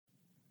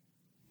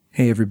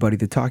Hey everybody,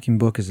 The Talking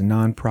Book is a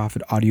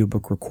non-profit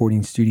audiobook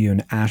recording studio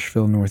in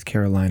Asheville, North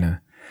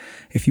Carolina.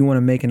 If you want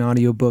to make an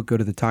audiobook, go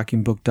to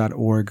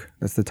thetalkingbook.org.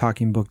 That's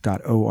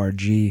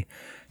thetalkingbook.org.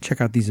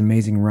 Check out these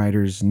amazing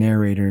writers,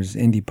 narrators,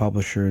 indie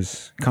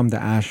publishers. Come to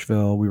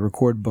Asheville. We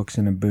record books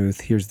in a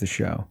booth. Here's the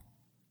show.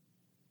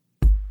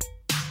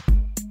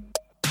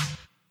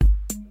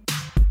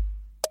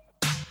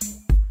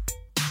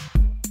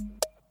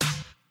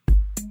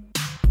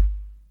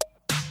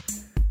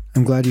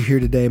 I'm glad you're here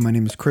today. My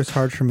name is Chris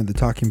Hartsham of the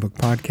Talking Book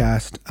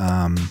Podcast.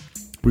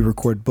 We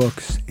record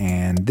books,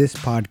 and this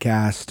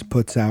podcast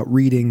puts out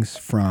readings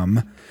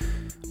from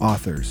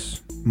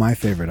authors, my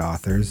favorite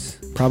authors,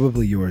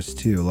 probably yours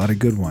too, a lot of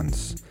good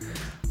ones.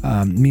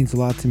 It means a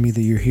lot to me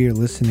that you're here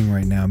listening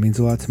right now. It means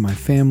a lot to my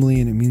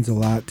family, and it means a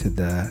lot to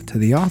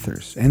the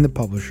authors and the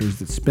publishers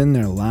that spend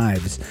their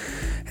lives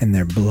and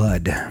their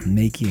blood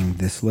making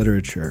this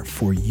literature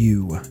for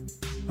you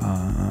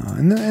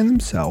and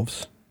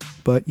themselves.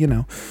 But, you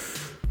know,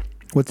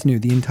 what's new?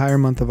 The entire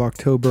month of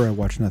October, I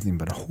watch nothing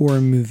but horror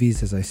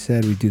movies. As I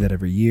said, we do that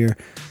every year.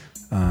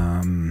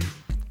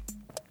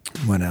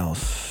 What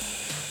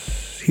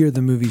else? Here are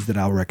the movies that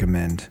I'll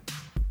recommend.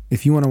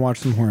 If you want to watch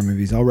some horror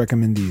movies, I'll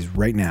recommend these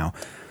right now.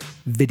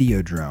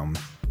 Videodrome,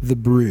 The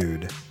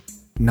Brood,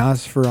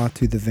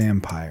 Nosferatu the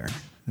Vampire,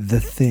 The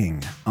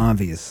Thing,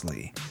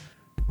 obviously,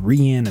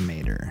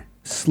 Reanimator,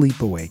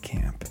 Sleepaway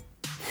Camp.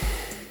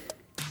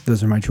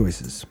 Those are my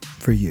choices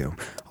for you.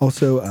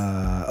 Also,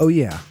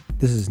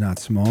 this is not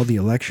small. The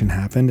election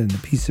happened and the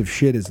piece of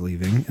shit is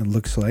leaving, it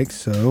looks like.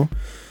 So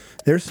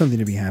there's something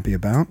to be happy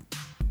about.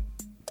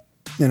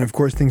 And of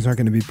course, things aren't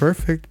going to be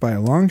perfect by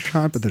a long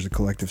shot, but there's a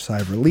collective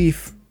sigh of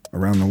relief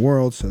around the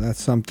world. So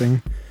that's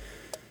something.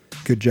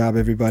 Good job,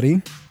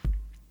 everybody.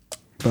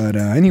 But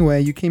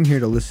anyway, you came here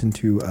to listen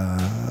to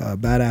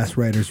badass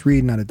writers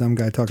read, not a dumb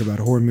guy talk about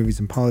horror movies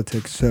and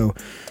politics. So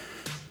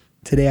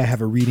today I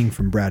have a reading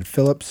from Brad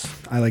Phillips.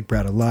 I like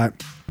Brad a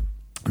lot,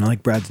 and I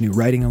like Brad's new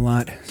writing a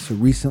lot. So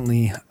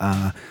recently,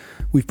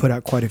 we've put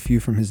out quite a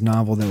few from his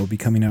novel that will be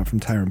coming out from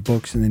Tyrant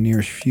Books in the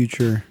nearest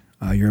future.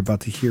 You're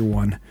about to hear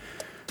one.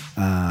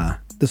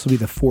 This will be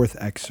the fourth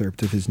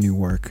excerpt of his new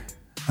work.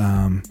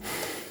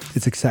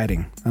 It's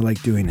exciting. I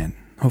like doing it.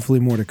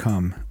 Hopefully more to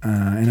come.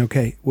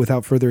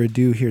 Without further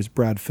ado, here's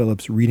Brad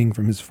Phillips reading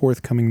from his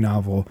forthcoming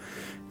novel,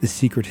 The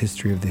Secret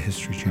History of the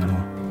History Channel.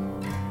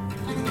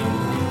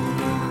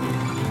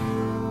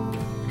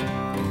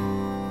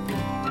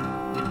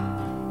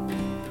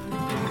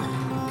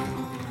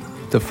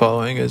 The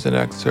following is an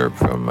excerpt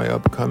from my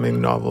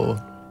upcoming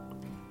novel,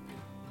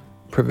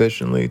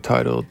 provisionally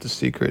titled The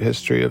Secret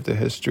History of the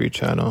History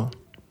Channel.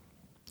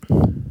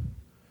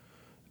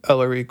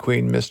 Ellery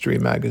Queen Mystery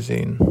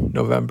Magazine,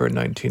 November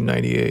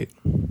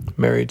 1998.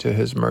 Married to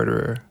His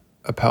Murderer,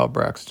 a Pal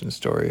Braxton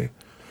story.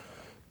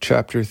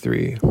 Chapter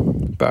 3,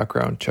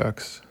 Background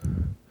Checks.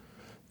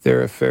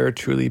 Their affair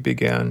truly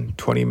began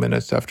 20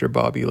 minutes after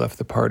Bobby left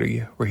the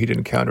party, where he'd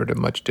encountered a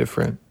much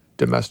different,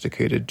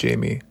 domesticated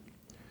Jamie.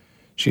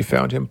 She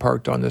found him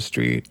parked on the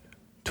street,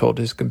 told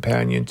his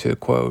companion to,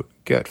 quote,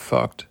 get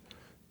fucked,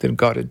 then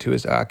got into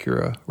his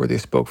Acura, where they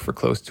spoke for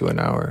close to an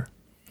hour.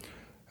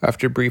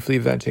 After briefly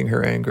venting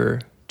her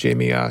anger,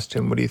 Jamie asked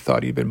him what he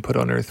thought he'd been put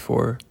on earth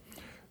for,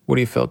 what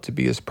he felt to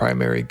be his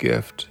primary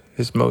gift,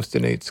 his most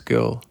innate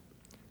skill.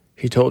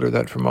 He told her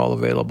that from all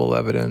available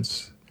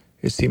evidence,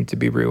 it seemed to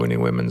be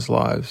ruining women's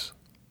lives.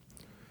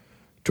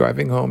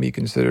 Driving home, he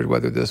considered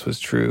whether this was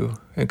true,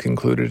 and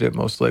concluded it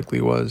most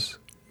likely was.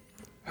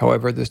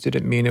 However, this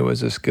didn't mean it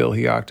was a skill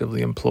he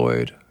actively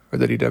employed, or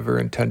that he'd ever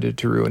intended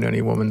to ruin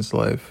any woman's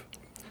life.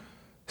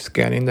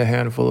 Scanning the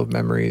handful of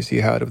memories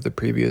he had of the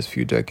previous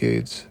few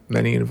decades,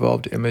 many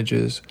involved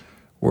images,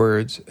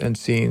 words, and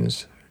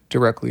scenes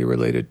directly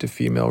related to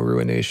female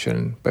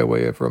ruination by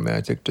way of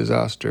romantic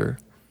disaster.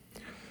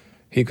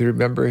 He could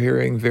remember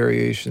hearing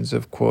variations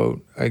of,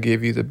 quote, I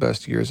gave you the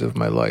best years of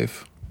my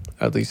life,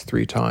 at least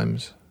 3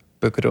 times,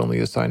 but could only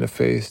assign a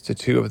face to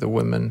 2 of the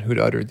women who'd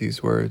uttered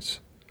these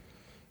words.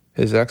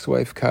 His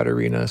ex-wife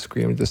Katerina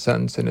screamed the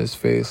sentence in his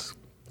face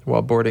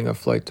while boarding a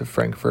flight to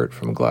Frankfurt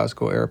from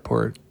Glasgow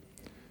Airport.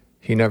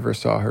 He never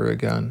saw her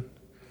again.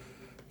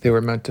 They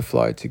were meant to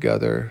fly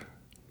together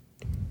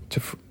to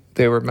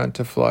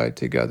Frankfurt,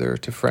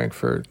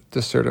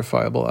 the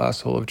certifiable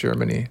asshole of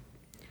Germany.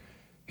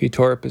 He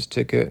tore up his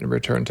ticket and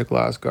returned to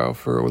Glasgow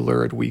for a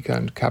lurid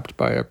weekend capped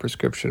by a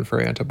prescription for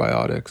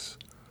antibiotics.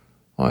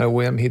 On a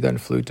whim, he then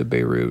flew to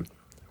Beirut,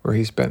 where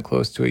he spent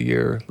close to a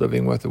year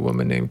living with a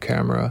woman named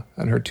Camera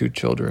and her 2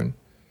 children.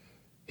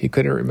 He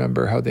couldn't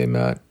remember how they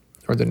met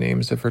or the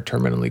names of her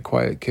terminally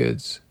quiet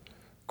kids.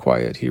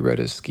 Quiet he read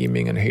as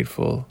scheming and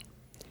hateful.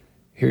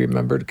 He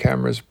remembered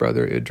Camera's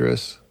brother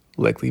Idris,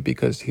 likely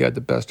because he had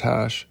the best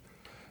hash,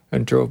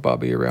 and drove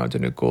Bobby around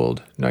in a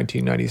gold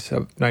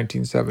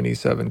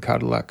 1977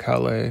 Cadillac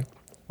Calais,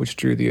 which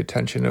drew the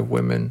attention of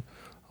women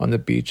on the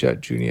beach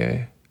at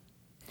Junier.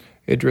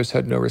 Idris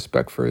had no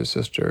respect for his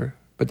sister,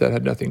 but that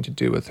had nothing to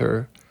do with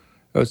her,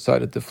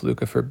 outside of the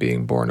fluke of her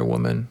being born a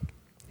woman.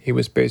 He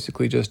was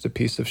basically just a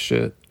piece of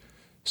shit,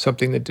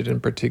 something that didn't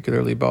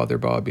particularly bother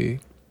Bobby.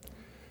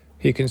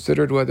 He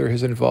considered whether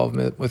his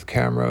involvement with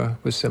Camera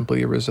was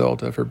simply a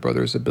result of her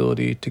brother's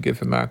ability to give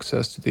him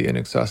access to the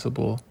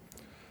inaccessible,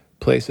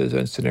 places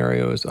and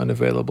scenarios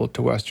unavailable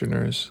to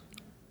Westerners.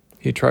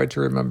 He tried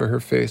to remember her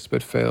face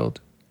but failed.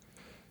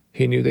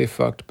 He knew they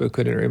fucked but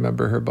couldn't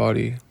remember her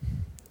body.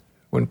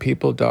 When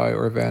people die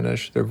or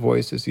vanish, their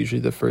voice is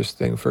usually the first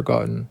thing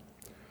forgotten.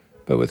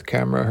 But with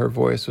Camera, her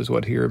voice was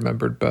what he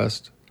remembered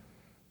best,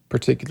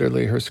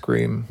 particularly her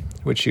scream,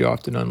 which she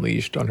often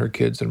unleashed on her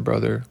kids and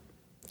brother.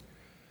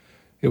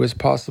 It was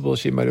possible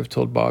she might have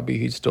told Bobby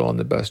he'd stolen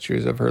the best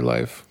years of her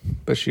life,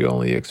 but she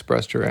only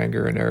expressed her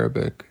anger in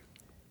Arabic.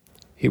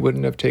 He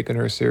wouldn't have taken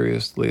her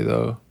seriously,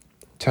 though.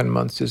 10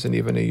 months isn't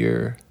even a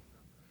year.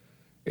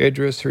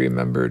 Idris, who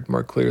remembered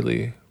more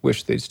clearly,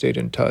 wished they'd stayed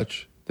in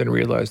touch, then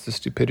realized the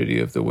stupidity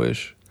of the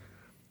wish.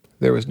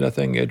 There was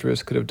nothing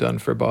Idris could have done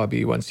for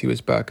Bobby once he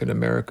was back in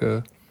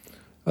America,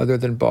 other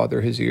than bother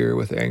his ear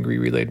with angry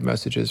relayed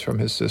messages from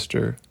his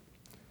sister.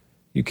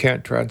 You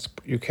can't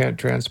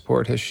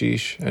transport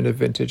hashish and a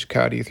vintage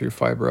caddy through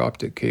fiber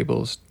optic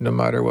cables, no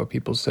matter what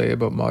people say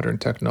about modern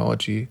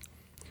technology.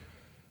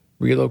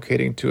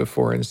 Relocating to a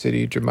foreign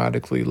city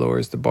dramatically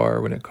lowers the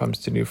bar when it comes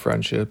to new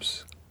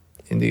friendships.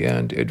 In the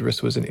end,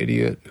 Idris was an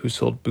idiot who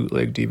sold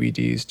bootleg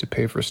DVDs to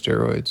pay for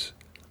steroids.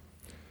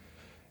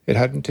 It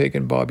hadn't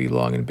taken Bobby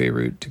long in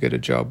Beirut to get a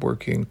job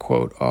working,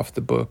 quote, off the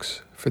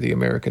books for the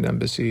American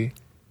embassy.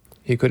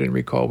 He couldn't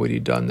recall what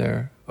he'd done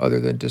there, other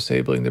than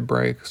disabling the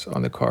brakes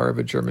on the car of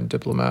a German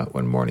diplomat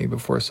one morning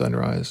before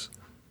sunrise.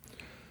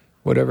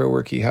 Whatever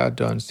work he had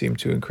done seemed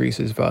to increase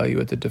his value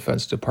at the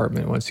Defense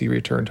Department once he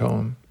returned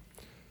home.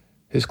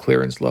 His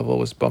clearance level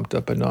was bumped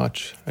up a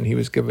notch, and he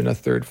was given a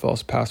third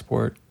false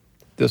passport,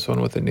 this one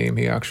with a name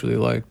he actually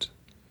liked.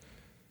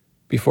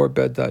 Before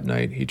bed that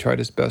night, he tried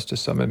his best to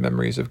summon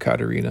memories of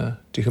Katerina,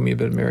 to whom he had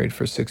been married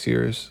for 6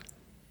 years.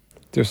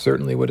 There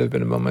certainly would have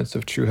been moments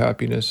of true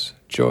happiness,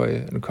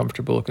 joy, and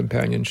comfortable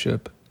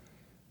companionship,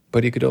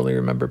 but he could only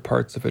remember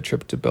parts of a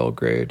trip to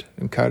Belgrade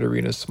and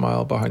Katerina's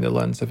smile behind the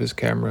lens of his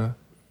camera.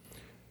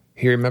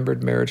 He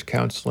remembered marriage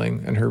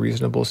counseling and her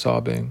reasonable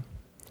sobbing.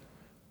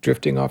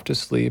 Drifting off to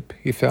sleep,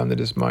 he found that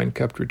his mind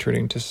kept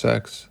returning to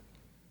sex.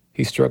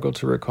 He struggled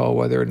to recall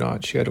whether or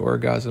not she had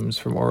orgasms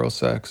from oral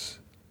sex,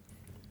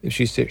 if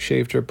she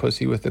shaved her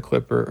pussy with a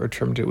clipper or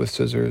trimmed it with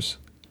scissors.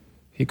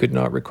 He could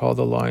not recall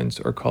the lines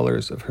or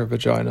colors of her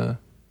vagina.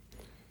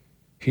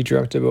 He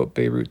dreamt about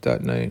Beirut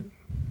that night.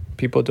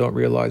 People don't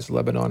realize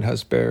Lebanon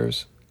has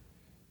bears.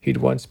 He'd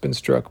once been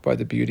struck by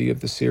the beauty of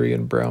the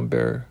Syrian brown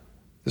bear,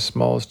 the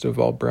smallest of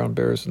all brown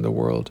bears in the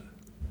world.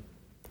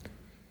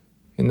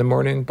 In the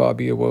morning,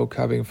 Bobby awoke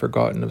having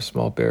forgotten of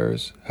small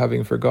bears,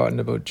 having forgotten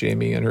about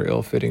Jamie and her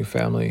ill-fitting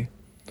family,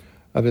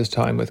 of his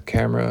time with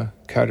Camera,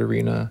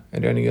 Katerina,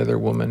 and any other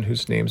woman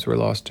whose names were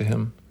lost to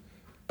him,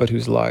 but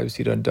whose lives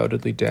he'd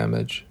undoubtedly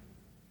damaged.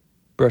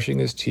 Brushing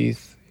his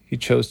teeth, he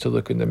chose to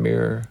look in the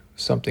mirror,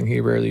 something he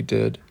rarely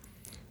did,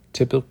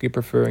 typically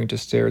preferring to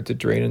stare at the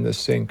drain in the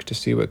sink to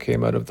see what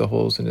came out of the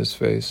holes in his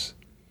face.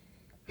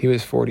 He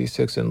was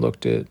 46 and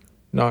looked it,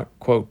 not,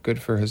 quote,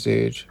 good for his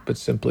age, but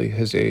simply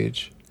his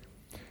age.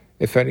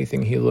 If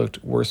anything, he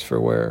looked worse for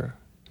wear.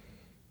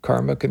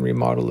 Karma can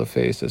remodel a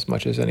face as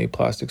much as any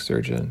plastic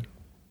surgeon.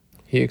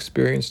 He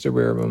experienced a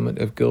rare moment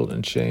of guilt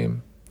and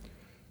shame,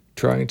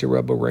 trying to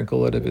rub a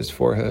wrinkle out of his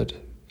forehead.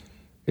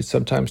 It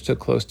sometimes took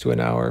close to an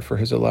hour for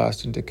his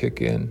elastin to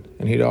kick in,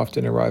 and he'd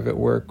often arrive at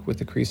work with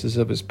the creases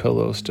of his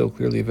pillow still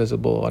clearly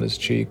visible on his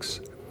cheeks.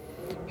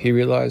 He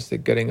realized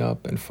that getting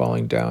up and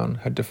falling down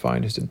had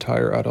defined his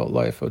entire adult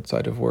life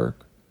outside of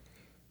work.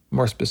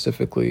 More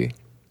specifically,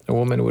 a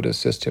woman would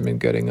assist him in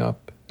getting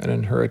up, and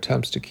in her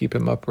attempts to keep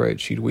him upright,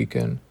 she'd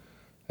weaken,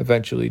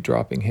 eventually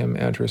dropping him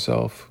and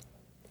herself.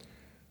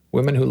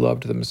 Women who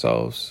loved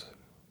themselves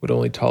would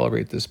only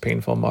tolerate this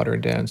painful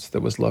modern dance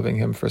that was loving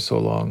him for so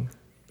long.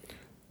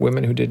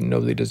 Women who didn't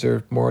know they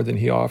deserved more than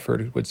he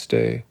offered would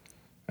stay,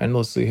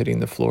 endlessly hitting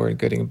the floor and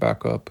getting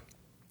back up,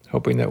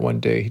 hoping that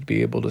one day he'd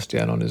be able to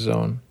stand on his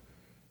own,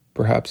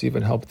 perhaps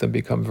even help them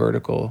become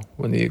vertical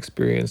when the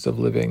experience of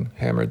living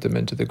hammered them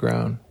into the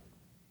ground.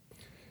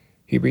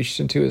 He reached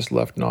into his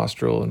left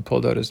nostril and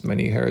pulled out as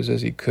many hairs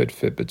as he could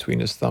fit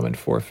between his thumb and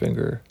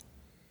forefinger.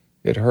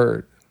 It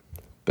hurt,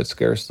 but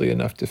scarcely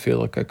enough to feel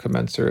like a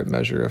commensurate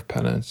measure of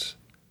penance.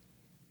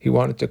 He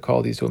wanted to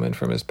call these women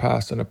from his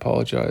past and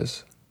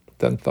apologize,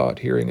 then thought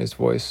hearing his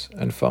voice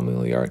and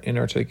fumblingly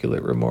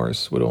inarticulate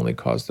remorse would only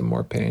cause them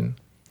more pain.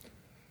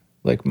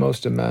 Like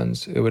most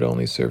amends, it would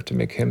only serve to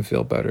make him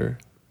feel better.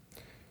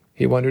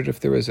 He wondered if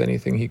there was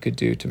anything he could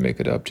do to make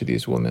it up to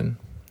these women,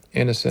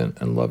 innocent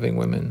and loving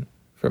women,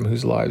 from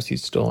whose lives he'd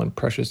stolen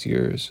precious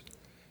years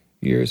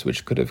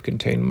which could have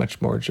contained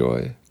much more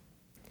joy.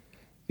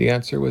 The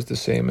answer was the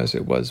same as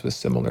it was with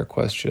similar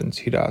questions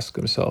he'd asked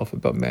himself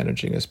about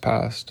managing his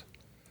past: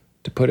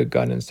 to put a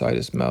gun inside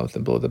his mouth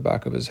and blow the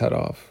back of his head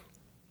off.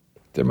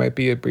 There might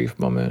be a brief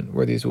moment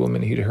where these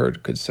women he'd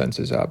hurt could sense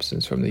his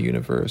absence from the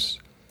universe,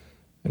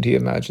 and he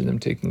imagined them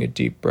taking a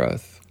deep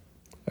breath,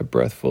 a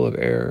breath full of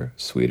air,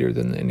 sweeter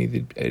than any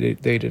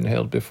they'd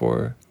inhaled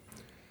before.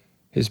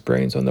 His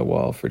brain's on the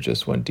wall for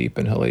just one deep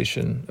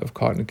inhalation of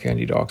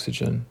cotton-candied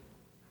oxygen.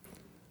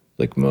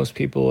 Like most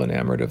people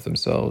enamored of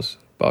themselves,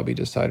 Bobby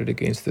decided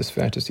against this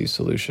fantasy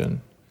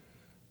solution,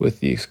 with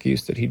the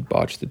excuse that he'd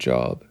botched the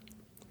job,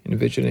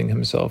 envisioning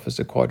himself as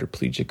a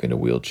quadriplegic in a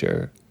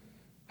wheelchair,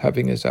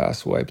 having his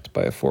ass wiped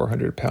by a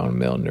 400-pound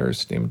male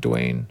nurse named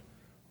Dwayne,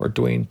 or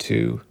Dwayne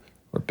 2,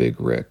 or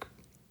Big Rick.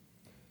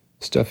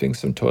 Stuffing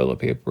some toilet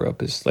paper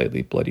up his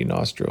slightly bloody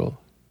nostril,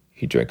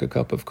 he drank a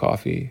cup of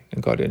coffee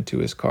and got into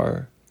his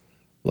car,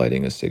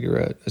 lighting a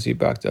cigarette as he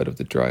backed out of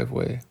the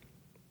driveway.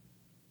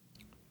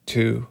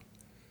 2.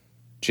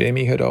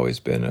 Jamie had always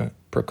been a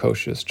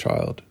precocious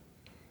child.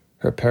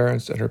 Her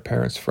parents and her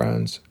parents'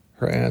 friends,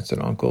 her aunts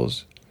and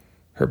uncles,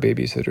 her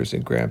babysitters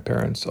and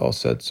grandparents all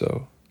said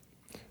so.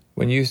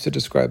 When used to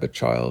describe a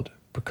child,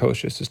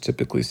 precocious is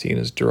typically seen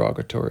as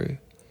derogatory,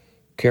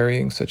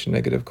 carrying such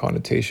negative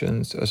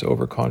connotations as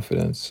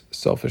overconfidence,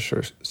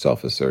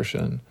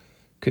 self-assertion,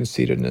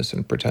 conceitedness,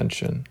 and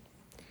pretension.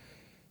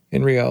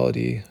 In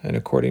reality, and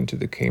according to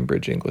the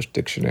Cambridge English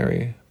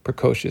Dictionary,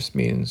 precocious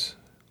means,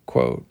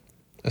 quote,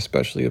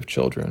 especially of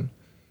children,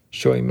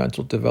 showing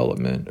mental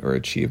development or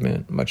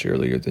achievement much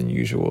earlier than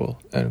usual,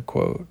 end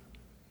quote.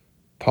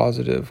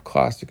 Positive,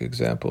 classic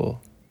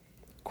example,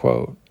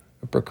 quote,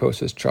 a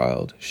precocious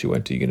child, she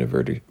went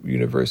to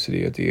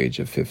university at the age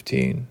of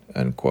 15,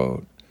 end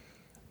quote.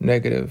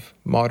 Negative,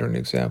 modern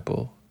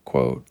example,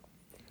 quote,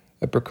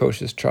 a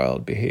precocious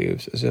child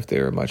behaves as if they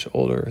are much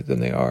older than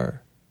they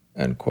are,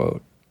 end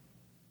quote.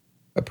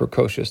 A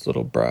precocious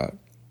little brat.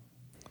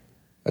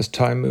 As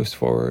time moves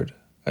forward,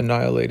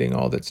 annihilating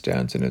all that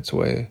stands in its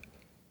way,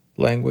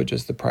 language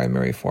as the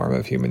primary form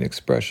of human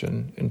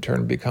expression in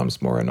turn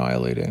becomes more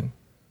annihilating.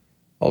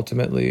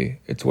 Ultimately,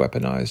 it's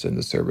weaponized in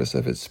the service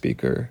of its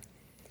speaker,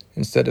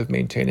 instead of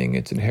maintaining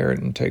its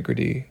inherent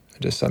integrity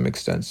and to some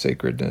extent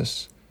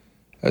sacredness.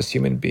 As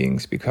human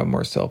beings become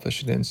more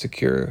selfish and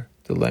insecure,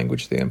 the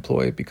language they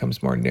employ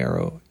becomes more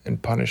narrow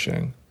and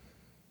punishing.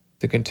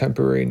 The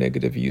contemporary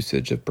negative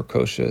usage of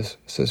precocious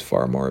says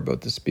far more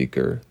about the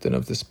speaker than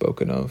of the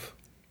spoken of.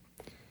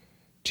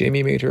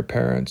 Jamie made her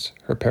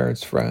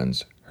parents'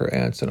 friends, her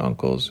aunts and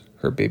uncles,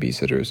 her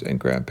babysitters and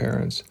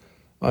grandparents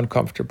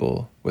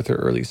uncomfortable with her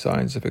early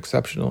signs of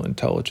exceptional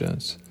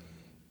intelligence.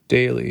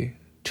 Daily,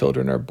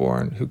 children are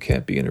born who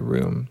can't be in a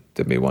room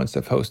that may once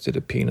have hosted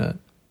a peanut.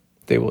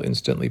 They will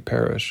instantly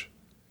perish.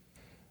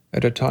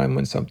 At a time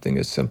when something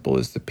as simple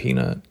as the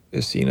peanut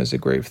is seen as a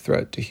grave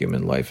threat to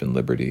human life and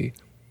liberty,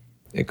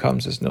 it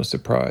comes as no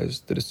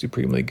surprise that a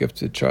supremely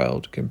gifted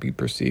child can be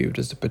perceived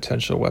as a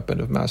potential weapon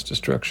of mass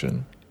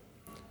destruction.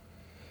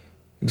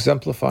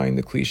 Exemplifying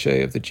the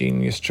cliché of the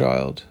genius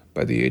child,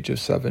 by the age of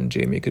 7,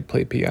 Jamie could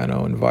play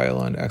piano and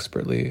violin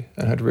expertly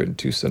and had written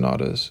 2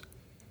 sonatas.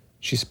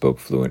 She spoke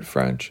fluent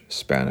French,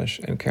 Spanish,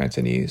 and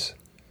Cantonese.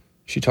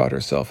 She taught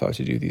herself how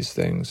to do these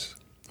things,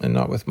 and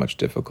not with much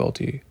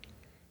difficulty.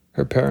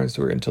 Her parents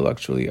were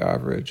intellectually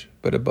average,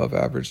 but above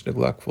average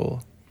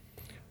neglectful.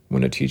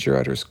 When a teacher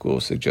at her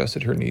school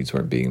suggested her needs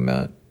weren't being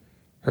met,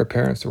 her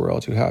parents were all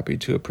too happy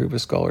to approve a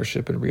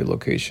scholarship and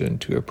relocation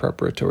to a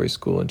preparatory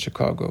school in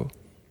Chicago,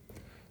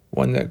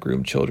 one that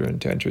groomed children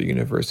to enter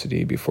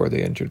university before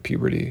they entered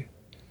puberty.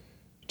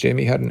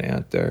 Jamie had an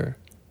aunt there,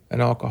 an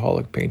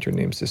alcoholic painter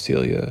named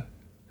Cecilia,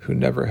 who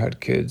never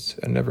had kids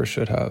and never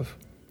should have.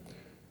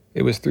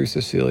 It was through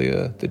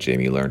Cecilia that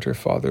Jamie learned her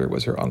father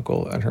was her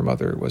uncle and her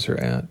mother was her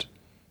aunt,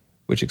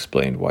 which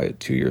explained why at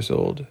 2 years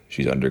old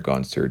she'd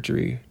undergone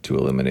surgery to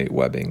eliminate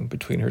webbing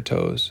between her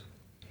toes.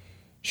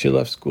 She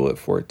left school at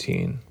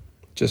 14,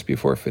 just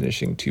before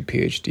finishing 2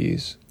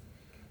 PhDs,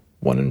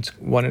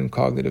 one in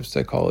cognitive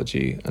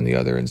psychology and the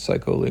other in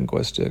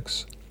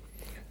psycholinguistics.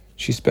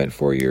 She spent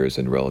 4 years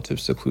in relative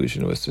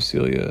seclusion with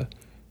Cecilia,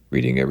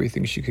 reading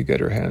everything she could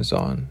get her hands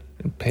on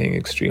and paying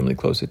extremely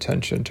close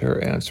attention to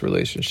her aunt's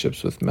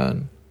relationships with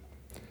men.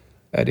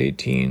 At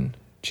 18,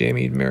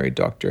 Jamie married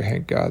Dr.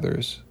 Hank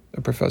Gathers, a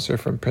professor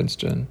from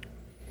Princeton.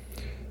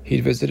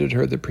 He'd visited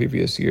her the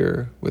previous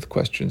year with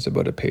questions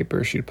about a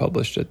paper she'd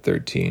published at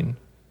 13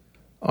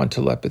 on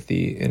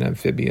telepathy in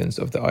amphibians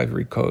of the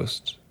Ivory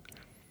Coast.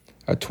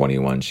 At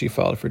 21, she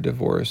filed for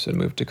divorce and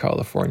moved to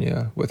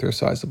California with her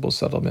sizable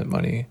settlement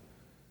money.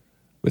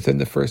 Within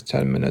the first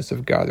 10 minutes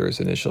of Gather's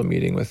initial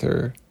meeting with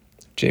her,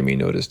 Jamie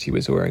noticed he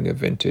was wearing a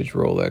vintage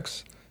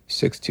Rolex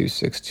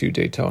 6262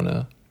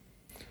 Daytona.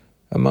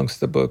 Amongst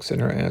the books in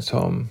her aunt's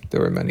home,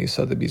 there were many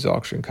Sotheby's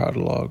auction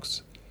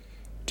catalogs.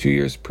 2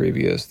 years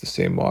previous, the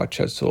same watch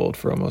had sold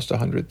for almost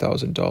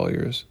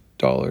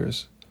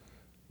 $100,000.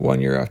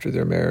 1 year after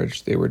their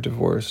marriage, they were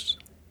divorced.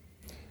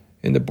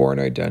 In The Bourne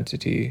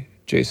Identity,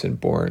 Jason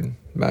Bourne,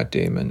 Matt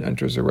Damon,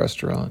 enters a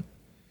restaurant.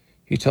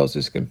 He tells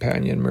his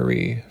companion,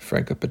 Marie,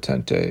 Franca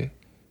Potente,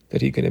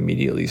 that he can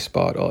immediately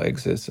spot all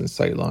exits and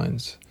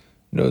sightlines,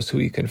 knows who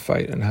he can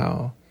fight and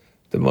how,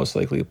 the most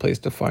likely place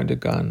to find a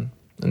gun,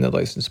 and the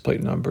license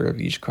plate number of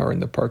each car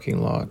in the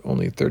parking lot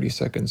only 30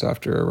 seconds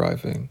after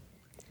arriving.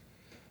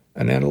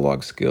 An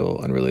analog skill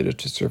unrelated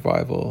to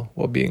survival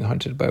while being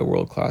hunted by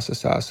world-class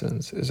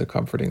assassins is a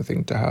comforting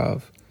thing to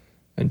have,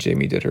 and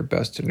Jamie did her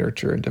best to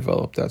nurture and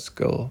develop that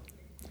skill.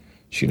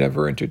 She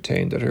never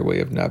entertained that her way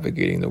of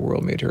navigating the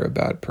world made her a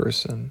bad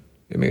person.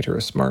 It made her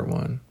a smart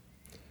one.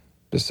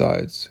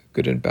 Besides,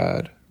 good and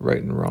bad,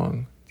 right and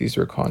wrong, these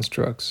were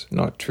constructs,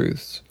 not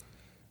truths.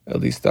 At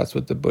least that's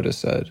what the Buddha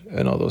said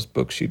in all those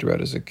books she'd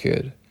read as a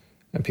kid,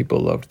 and people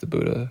loved the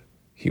Buddha.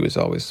 He was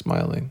always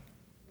smiling.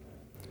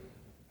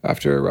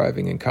 After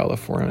arriving in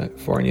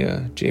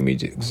California,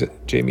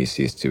 Jamie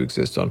ceased to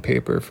exist on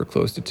paper for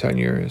close to 10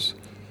 years.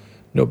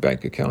 No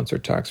bank accounts or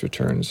tax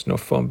returns, no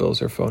phone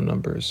bills or phone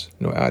numbers,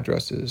 no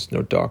addresses,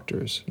 no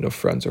doctors, no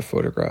friends or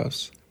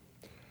photographs.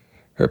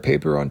 Her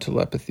paper on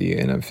telepathy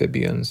and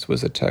amphibians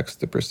was a text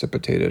that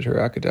precipitated her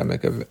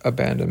academic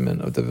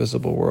abandonment of the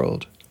visible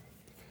world.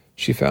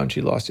 She found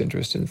she lost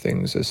interest in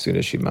things as soon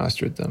as she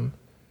mastered them.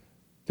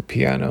 The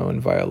piano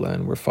and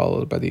violin were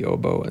followed by the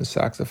oboe and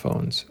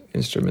saxophones,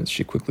 instruments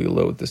she quickly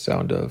loathed the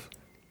sound of.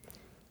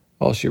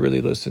 All she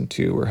really listened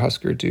to were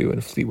Husker Du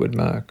and Fleetwood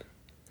Mac.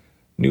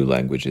 New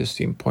languages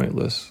seemed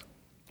pointless.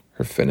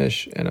 Her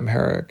Finnish and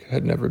Amharic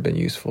had never been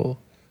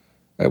useful.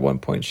 At one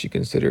point she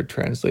considered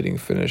translating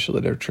Finnish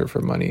literature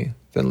for money,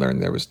 then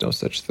learned there was no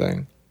such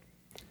thing.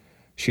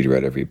 She'd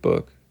read every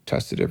book,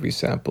 tested every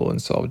sample,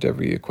 and solved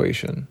every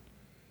equation.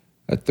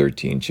 At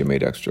 13, she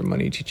made extra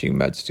money teaching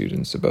med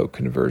students about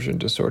conversion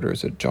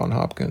disorders at Johns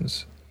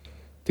Hopkins.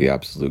 The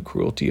absolute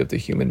cruelty of the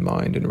human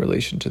mind in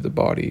relation to the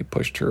body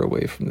pushed her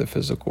away from the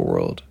physical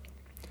world.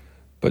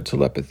 But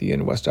telepathy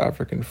and West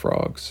African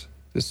frogs,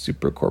 this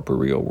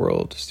supercorporeal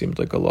world, seemed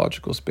like a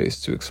logical space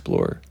to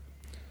explore.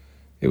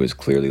 It was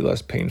clearly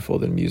less painful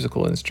than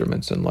musical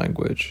instruments and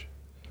language.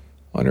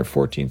 On her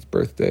 14th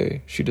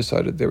birthday, she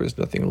decided there was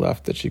nothing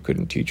left that she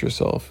couldn't teach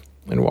herself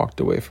and walked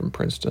away from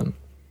Princeton.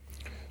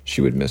 She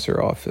would miss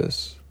her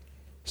office.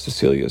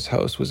 Cecilia's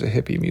house was a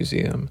hippie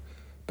museum,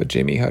 but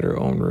Jamie had her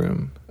own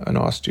room, an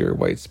austere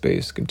white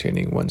space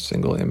containing one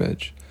single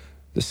image,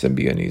 the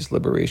Symbionese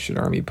Liberation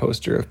Army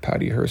poster of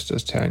Patty Hearst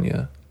as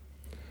Tanya.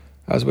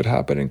 As would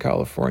happen in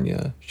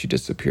California, she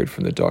disappeared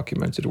from the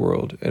documented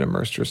world and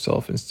immersed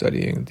herself in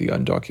studying the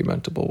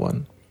undocumentable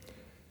one.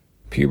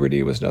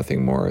 Puberty was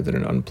nothing more than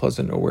an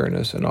unpleasant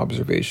awareness and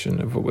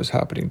observation of what was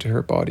happening to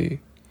her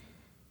body.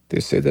 They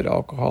say that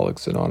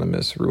Alcoholics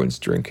Anonymous ruins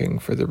drinking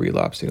for the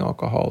relapsing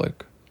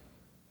alcoholic.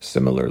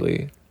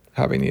 Similarly,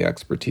 having the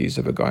expertise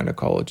of a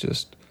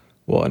gynecologist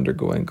while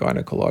undergoing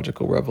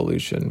gynecological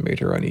revolution made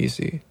her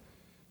uneasy.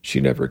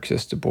 She never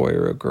kissed a boy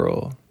or a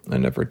girl,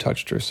 and never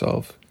touched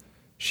herself.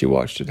 She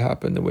watched it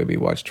happen the way we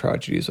watch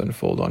tragedies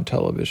unfold on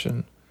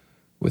television,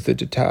 with a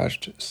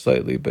detached,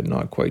 slightly but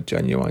not quite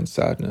genuine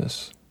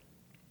sadness.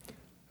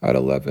 At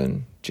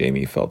 11,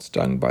 Jamie felt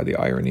stung by the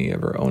irony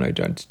of her own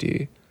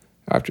identity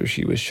after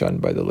she was shunned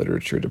by the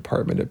literature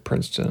department at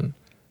Princeton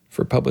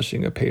for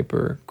publishing a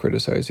paper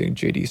criticizing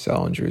J.D.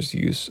 Salinger's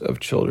use of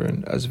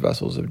children as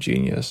vessels of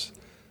genius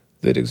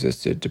that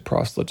existed to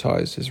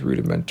proselytize his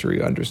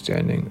rudimentary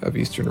understanding of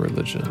Eastern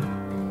religion.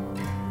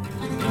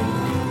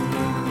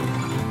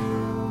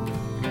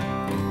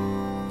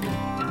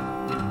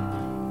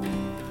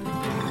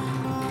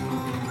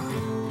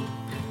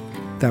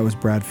 That was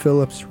Brad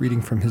Phillips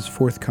reading from his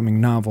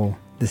forthcoming novel,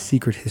 The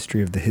Secret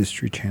History of the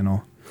History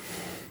Channel.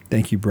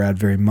 Thank you, Brad,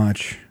 very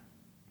much.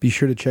 Be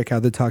sure to check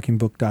out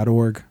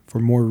thetalkingbook.org for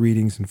more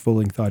readings and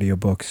full-length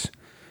audiobooks.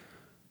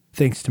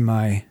 Thanks to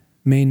my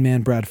main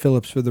man, Brad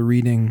Phillips, for the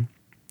reading,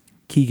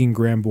 Keegan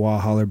Grambois,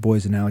 Holler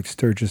Boys, and Alex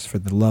Sturgis for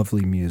the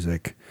lovely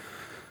music,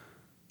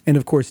 and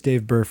of course,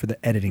 Dave Burr for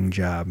the editing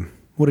job.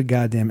 What a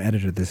goddamn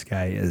editor this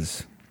guy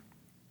is.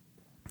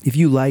 If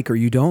you like or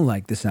you don't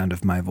like the sound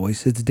of my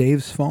voice, it's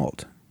Dave's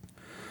fault.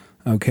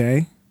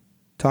 Okay?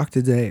 Talk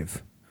to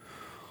Dave.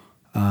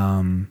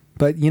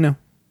 But,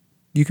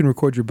 you can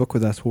record your book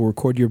with us. We'll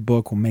record your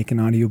book. We'll make an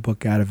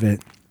audiobook out of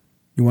it.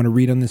 You want to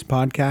read on this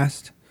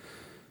podcast?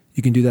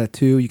 You can do that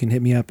too. You can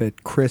hit me up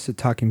at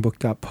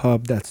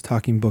chris@talkingbook.pub. That's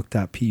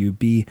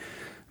talkingbook.pub.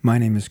 My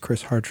name is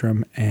Chris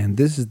Hartram, and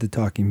this is The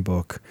Talking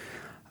Book.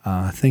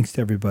 Thanks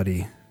to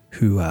everybody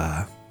who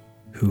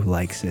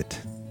likes it.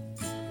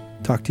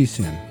 Talk to you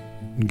soon.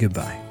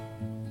 Goodbye.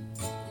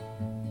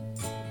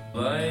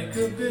 Like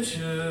a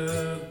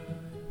bishop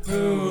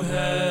who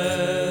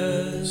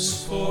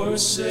has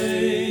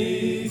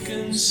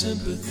forsaken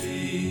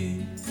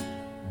sympathy,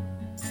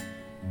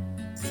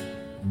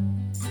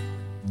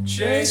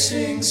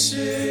 chasing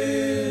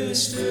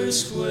sister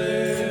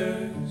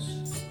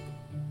squares,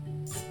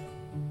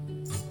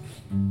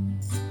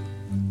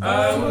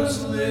 I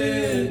was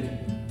lit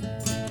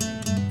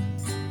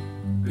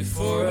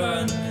before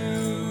I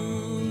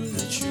knew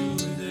that you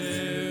were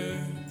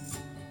there.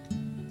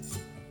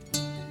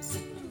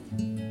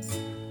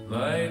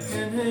 Like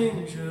an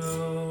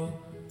angel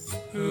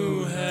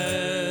who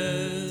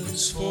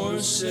has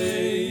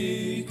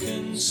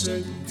forsaken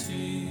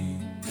certainty,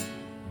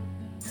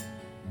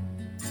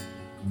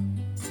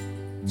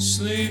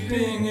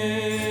 sleeping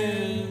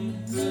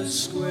in the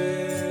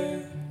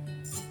square.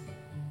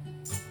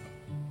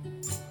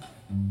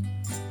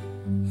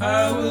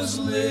 was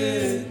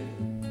lit.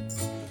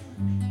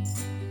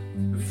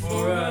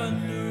 Before I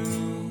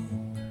knew,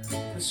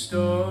 the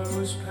star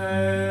was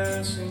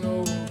passing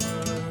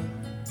over,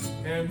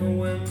 and the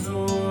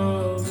window